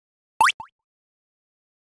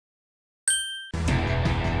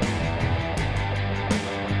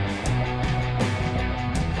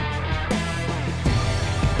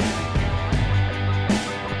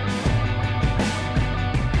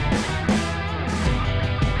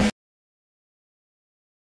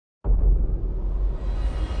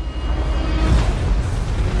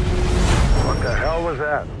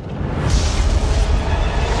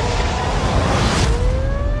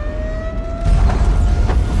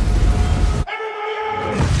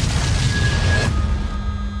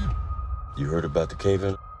about to cave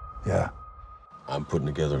in? Yeah. I'm putting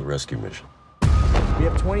together a rescue mission. We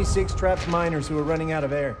have 26 trapped miners who are running out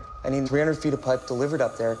of air. I need 300 feet of pipe delivered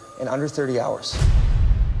up there in under 30 hours.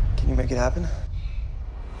 Can you make it happen?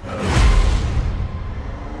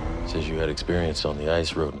 Says you had experience on the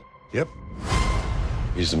ice road. Yep.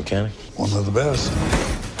 He's a mechanic? One of the best.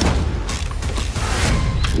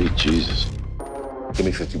 Sweet Jesus. Give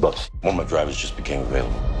me $50. One of my drivers just became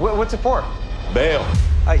available. What's it for? Bail.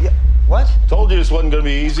 Yeah, what? Told you this wasn't gonna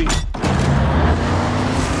be easy.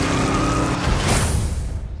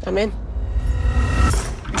 I'm in.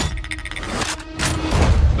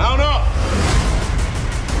 Mount up!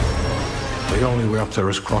 The only way up there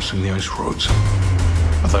is crossing the ice roads.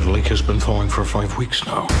 But that leak has been thawing for 5 weeks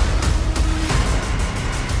now.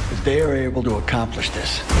 If they are able to accomplish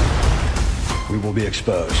this, we will be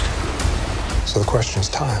exposed. So the question is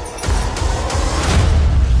time.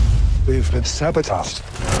 We've been sabotaged.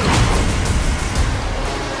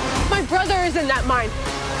 My brother is in that mine.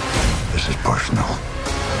 This is personal.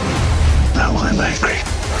 Now I'm angry.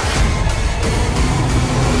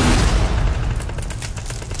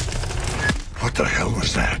 What the hell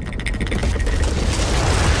was that?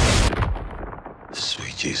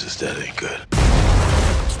 Sweet Jesus, that ain't good.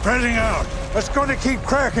 Spreading out. It's going to keep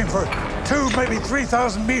cracking for 2, maybe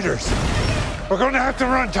 3,000 meters. We're going to have to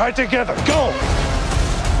run tight together. Go!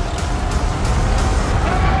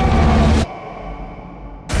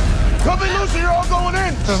 Cut me loose or you're all going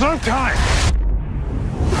in! There's no time.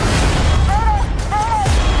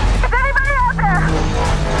 Is anybody out there?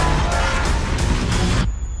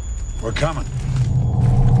 We're coming.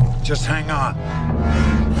 Just hang on.